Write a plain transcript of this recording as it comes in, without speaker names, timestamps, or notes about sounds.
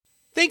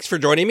Thanks for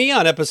joining me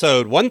on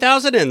episode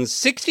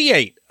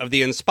 1068 of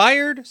the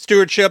Inspired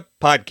Stewardship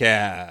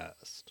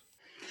Podcast.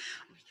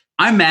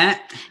 I'm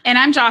Matt. And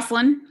I'm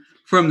Jocelyn.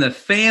 From the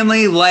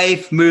Family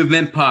Life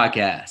Movement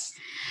Podcast.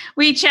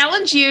 We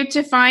challenge you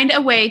to find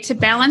a way to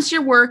balance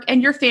your work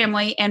and your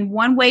family, and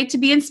one way to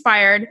be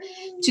inspired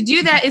to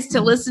do that is to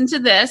listen to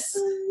this.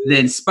 The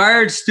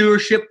Inspired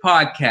Stewardship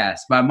Podcast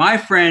by my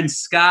friend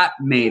Scott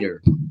Mader.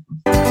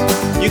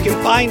 You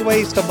can find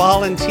ways to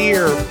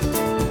volunteer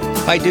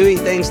by doing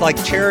things like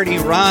charity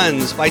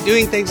runs, by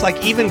doing things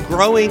like even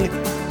growing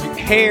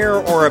hair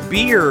or a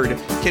beard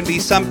can be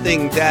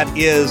something that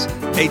is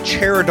a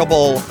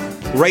charitable,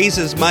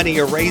 raises money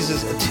or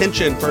raises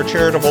attention for a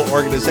charitable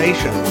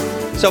organization.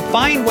 So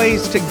find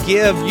ways to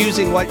give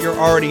using what you're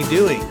already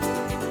doing.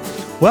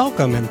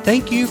 Welcome and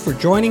thank you for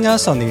joining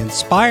us on the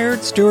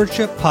Inspired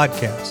Stewardship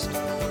Podcast.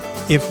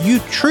 If you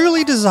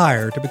truly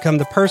desire to become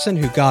the person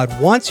who God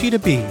wants you to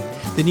be,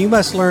 then you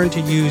must learn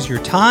to use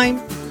your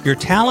time, your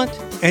talent,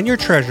 and your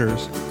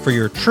treasures for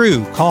your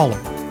true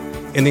calling.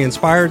 In the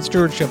Inspired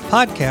Stewardship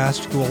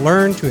Podcast, you will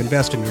learn to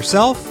invest in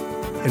yourself,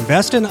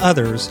 invest in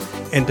others,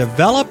 and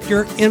develop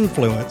your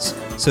influence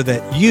so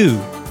that you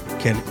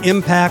can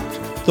impact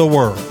the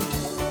world.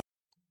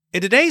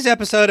 In today's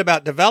episode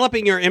about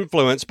developing your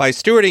influence by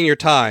stewarding your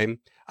time,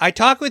 I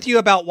talk with you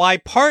about why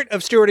part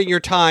of stewarding your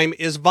time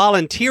is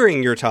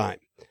volunteering your time.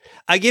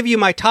 I give you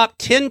my top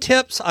 10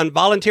 tips on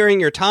volunteering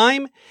your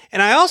time,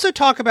 and I also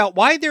talk about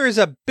why there is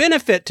a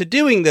benefit to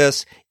doing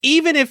this,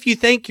 even if you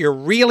think you're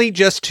really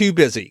just too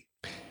busy.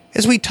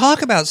 As we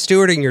talk about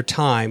stewarding your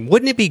time,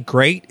 wouldn't it be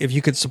great if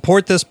you could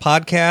support this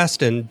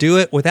podcast and do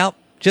it without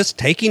just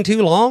taking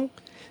too long?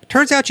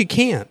 Turns out you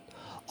can't.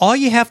 All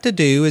you have to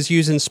do is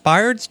use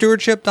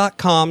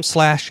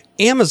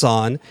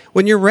inspiredstewardship.com/Amazon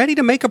when you're ready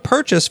to make a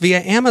purchase via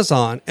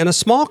Amazon, and a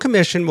small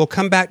commission will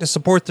come back to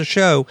support the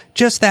show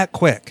just that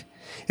quick.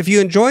 If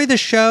you enjoy the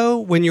show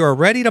when you are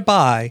ready to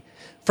buy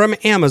from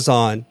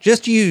Amazon,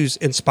 just use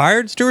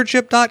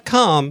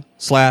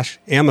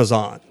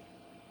inspiredstewardship.com/Amazon.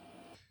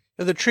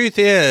 Now, the truth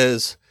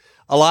is,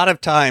 a lot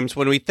of times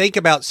when we think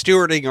about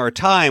stewarding our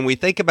time, we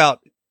think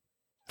about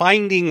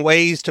finding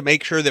ways to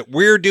make sure that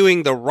we're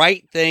doing the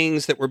right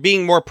things, that we're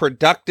being more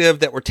productive,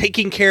 that we're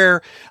taking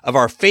care of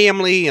our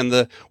family and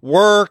the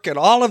work and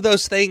all of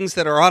those things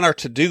that are on our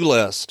to-do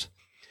list.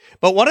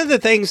 But one of the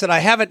things that I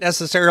haven't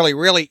necessarily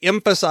really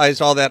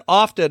emphasized all that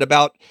often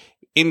about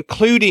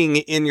including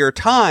in your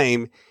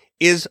time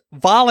is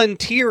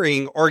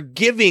volunteering or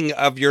giving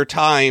of your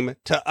time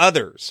to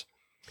others.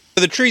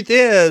 The truth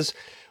is,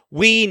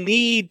 we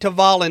need to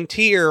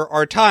volunteer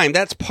our time.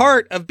 That's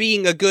part of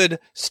being a good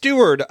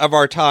steward of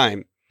our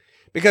time,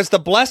 because the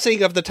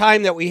blessing of the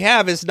time that we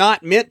have is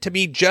not meant to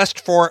be just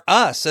for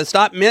us. It's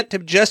not meant to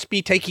just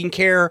be taking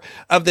care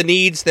of the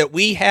needs that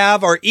we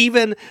have or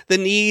even the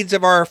needs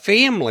of our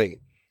family.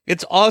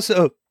 It's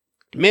also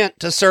meant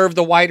to serve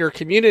the wider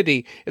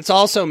community. It's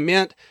also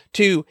meant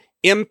to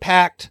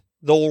impact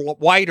the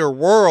wider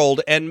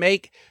world and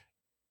make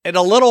it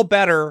a little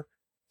better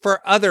for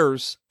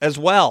others as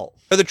well.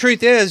 But the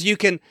truth is, you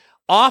can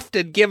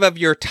often give of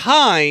your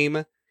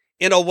time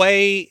in a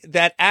way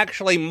that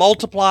actually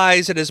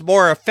multiplies and is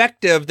more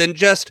effective than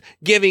just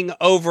giving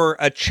over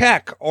a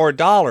check or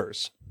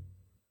dollars.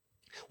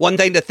 One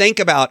thing to think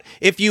about,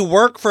 if you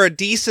work for a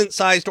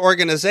decent-sized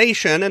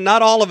organization, and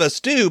not all of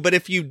us do, but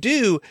if you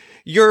do,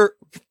 your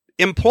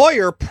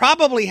employer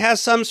probably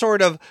has some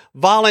sort of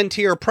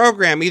volunteer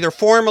program, either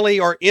formally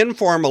or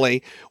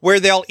informally, where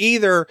they'll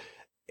either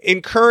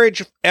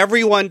encourage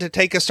everyone to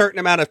take a certain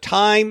amount of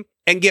time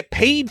and get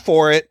paid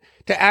for it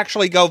to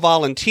actually go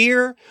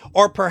volunteer,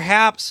 or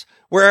perhaps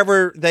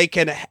wherever they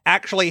can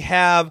actually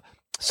have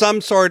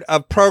some sort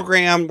of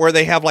program where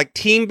they have like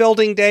team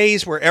building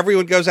days where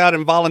everyone goes out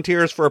and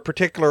volunteers for a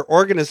particular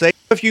organization.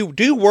 If you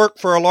do work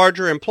for a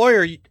larger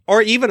employer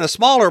or even a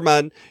smaller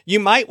one,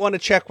 you might want to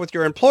check with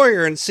your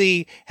employer and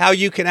see how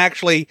you can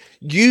actually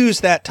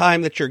use that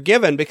time that you're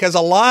given, because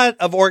a lot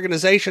of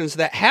organizations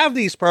that have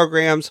these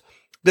programs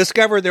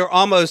discover they're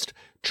almost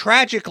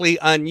tragically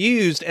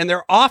unused, and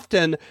they're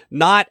often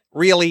not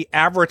really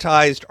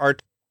advertised.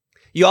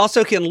 You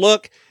also can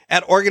look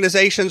at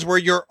organizations where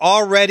you're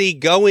already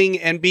going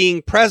and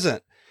being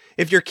present.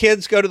 If your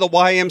kids go to the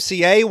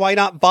YMCA, why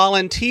not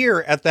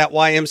volunteer at that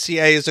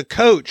YMCA as a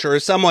coach or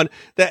as someone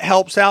that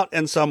helps out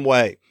in some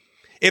way?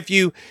 If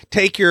you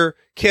take your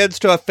kids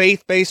to a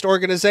faith-based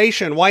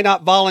organization, why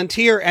not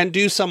volunteer and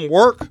do some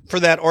work for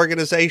that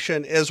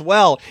organization as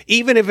well?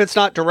 Even if it's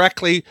not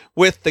directly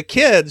with the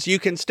kids, you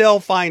can still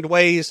find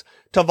ways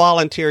to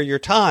volunteer your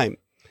time.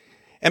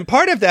 And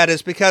part of that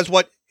is because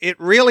what it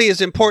really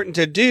is important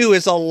to do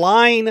is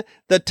align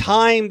the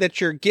time that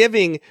you're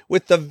giving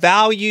with the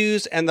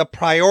values and the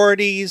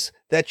priorities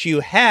that you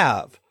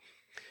have.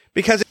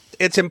 Because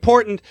it's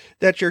important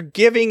that you're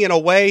giving in a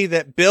way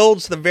that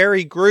builds the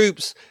very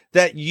groups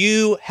that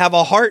you have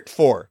a heart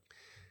for.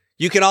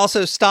 You can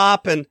also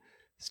stop and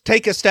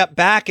take a step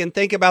back and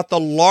think about the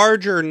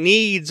larger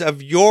needs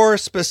of your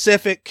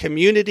specific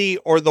community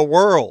or the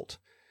world.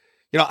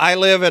 You know, I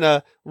live in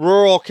a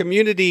rural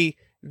community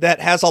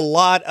that has a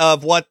lot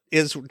of what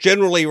is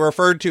generally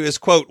referred to as,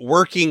 quote,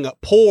 working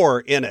poor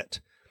in it.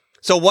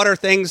 So what are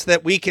things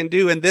that we can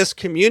do in this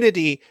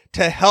community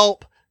to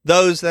help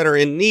those that are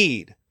in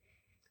need?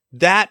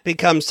 That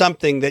becomes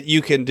something that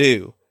you can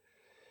do.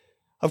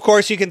 Of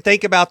course, you can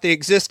think about the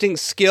existing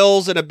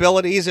skills and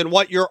abilities and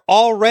what you're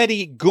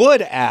already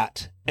good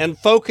at and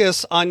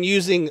focus on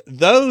using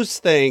those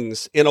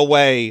things in a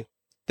way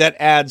that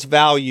adds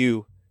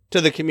value to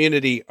the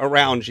community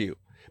around you.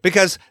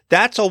 Because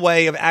that's a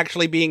way of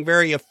actually being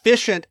very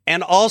efficient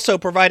and also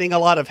providing a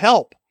lot of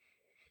help.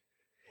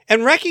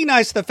 And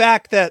recognize the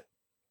fact that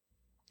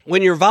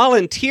when you're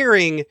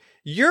volunteering,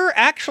 you're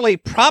actually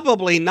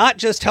probably not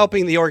just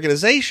helping the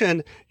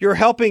organization, you're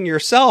helping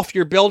yourself,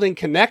 you're building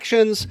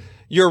connections,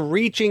 you're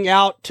reaching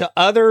out to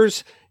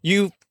others,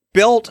 you've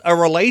built a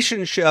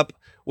relationship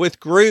with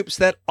groups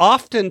that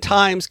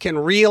oftentimes can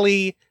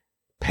really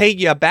pay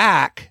you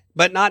back,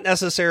 but not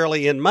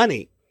necessarily in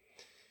money.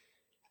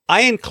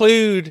 I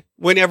include,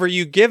 whenever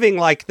you're giving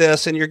like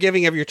this and you're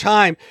giving of your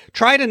time,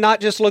 try to not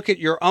just look at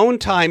your own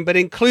time, but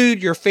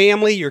include your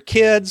family, your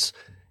kids,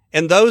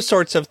 and those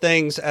sorts of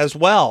things as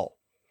well.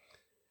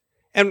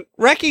 And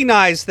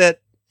recognize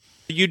that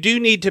you do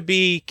need to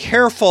be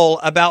careful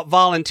about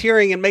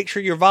volunteering and make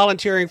sure you're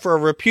volunteering for a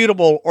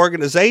reputable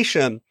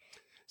organization.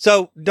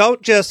 So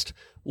don't just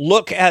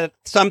look at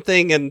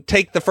something and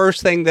take the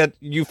first thing that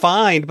you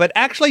find, but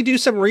actually do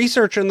some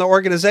research in the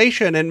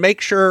organization and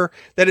make sure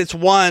that it's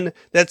one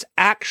that's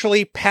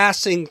actually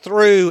passing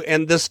through,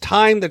 and this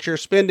time that you're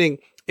spending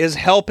is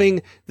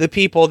helping the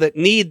people that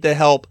need the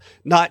help,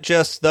 not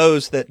just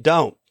those that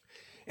don't.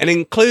 And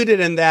included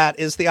in that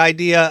is the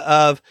idea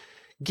of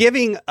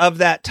giving of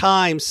that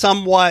time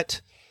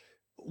somewhat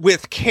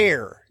with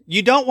care.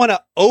 You don't want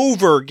to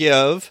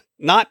overgive,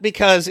 not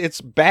because it's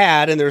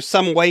bad and there's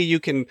some way you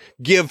can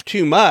give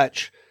too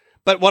much.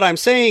 But what I'm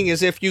saying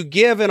is if you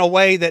give in a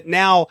way that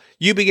now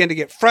you begin to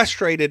get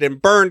frustrated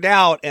and burned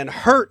out and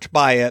hurt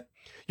by it,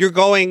 you're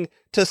going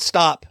to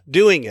stop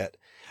doing it.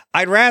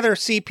 I'd rather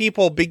see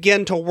people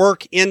begin to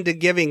work into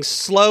giving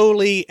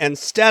slowly and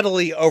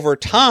steadily over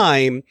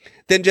time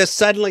than just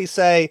suddenly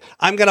say,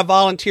 I'm going to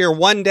volunteer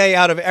one day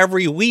out of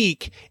every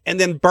week and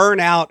then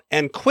burn out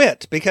and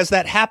quit, because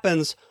that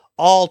happens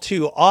all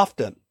too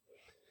often.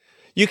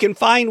 You can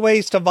find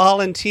ways to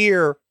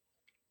volunteer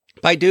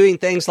by doing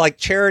things like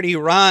charity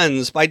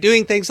runs, by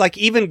doing things like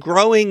even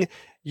growing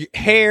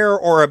hair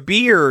or a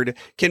beard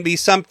can be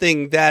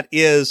something that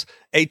is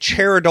a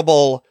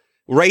charitable,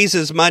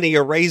 raises money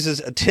or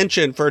raises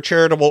attention for a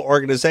charitable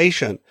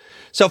organization.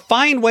 So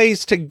find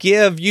ways to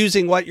give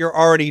using what you're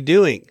already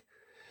doing.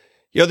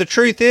 You know, the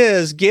truth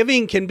is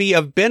giving can be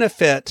of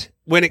benefit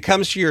when it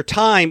comes to your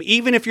time,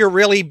 even if you're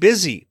really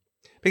busy.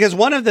 Because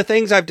one of the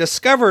things I've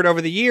discovered over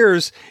the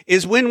years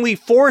is when we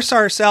force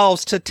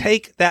ourselves to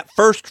take that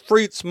first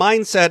fruits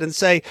mindset and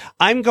say,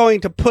 I'm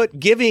going to put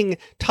giving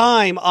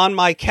time on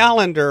my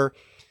calendar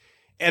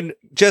and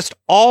just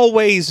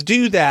always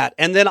do that,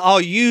 and then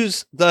I'll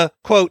use the,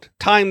 quote,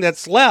 time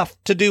that's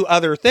left to do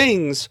other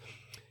things,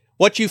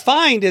 what you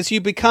find is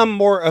you become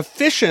more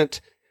efficient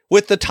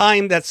with the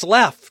time that's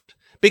left,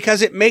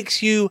 because it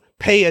makes you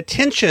pay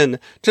attention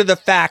to the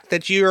fact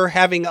that you're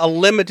having a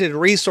limited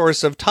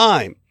resource of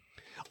time.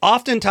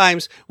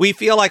 Oftentimes, we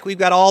feel like we've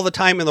got all the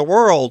time in the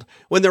world,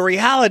 when the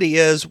reality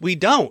is we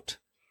don't.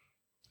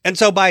 And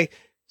so by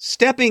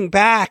stepping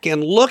back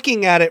and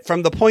looking at it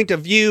from the point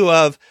of view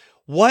of,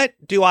 what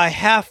do I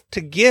have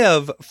to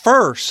give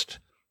first?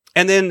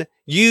 And then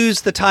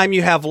use the time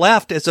you have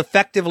left as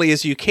effectively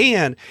as you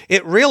can.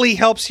 It really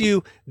helps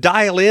you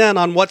dial in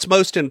on what's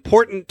most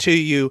important to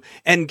you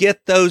and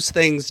get those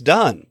things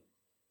done.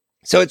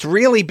 So it's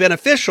really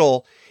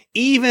beneficial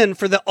even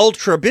for the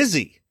ultra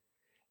busy.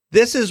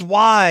 This is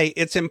why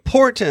it's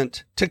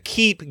important to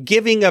keep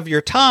giving of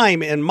your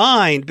time in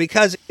mind,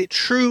 because it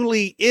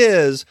truly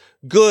is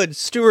good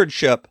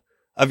stewardship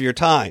of your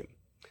time.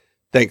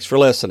 Thanks for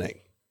listening.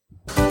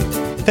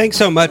 Thanks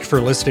so much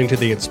for listening to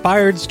the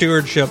Inspired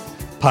Stewardship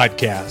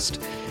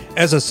Podcast.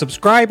 As a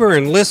subscriber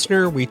and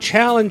listener, we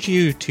challenge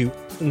you to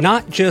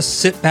not just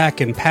sit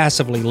back and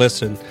passively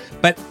listen,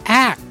 but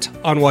act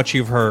on what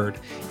you've heard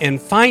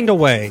and find a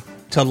way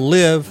to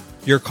live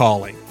your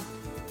calling.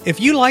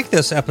 If you like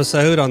this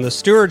episode on the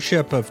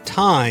stewardship of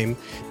time,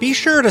 be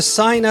sure to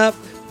sign up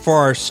for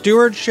our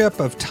Stewardship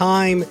of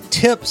Time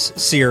Tips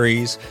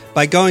series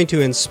by going to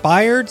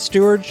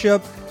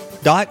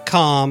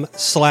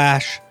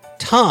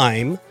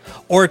inspiredstewardship.com/time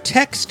or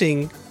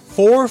texting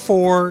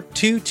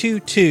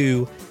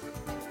 44222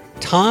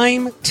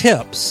 time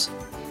tips,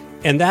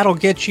 and that'll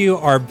get you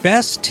our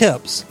best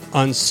tips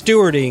on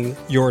stewarding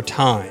your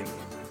time.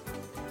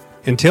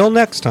 Until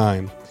next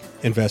time,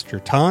 invest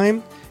your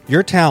time,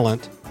 your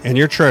talent, and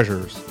your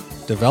treasures.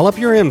 Develop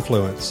your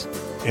influence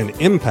and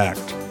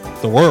impact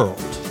the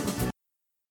world.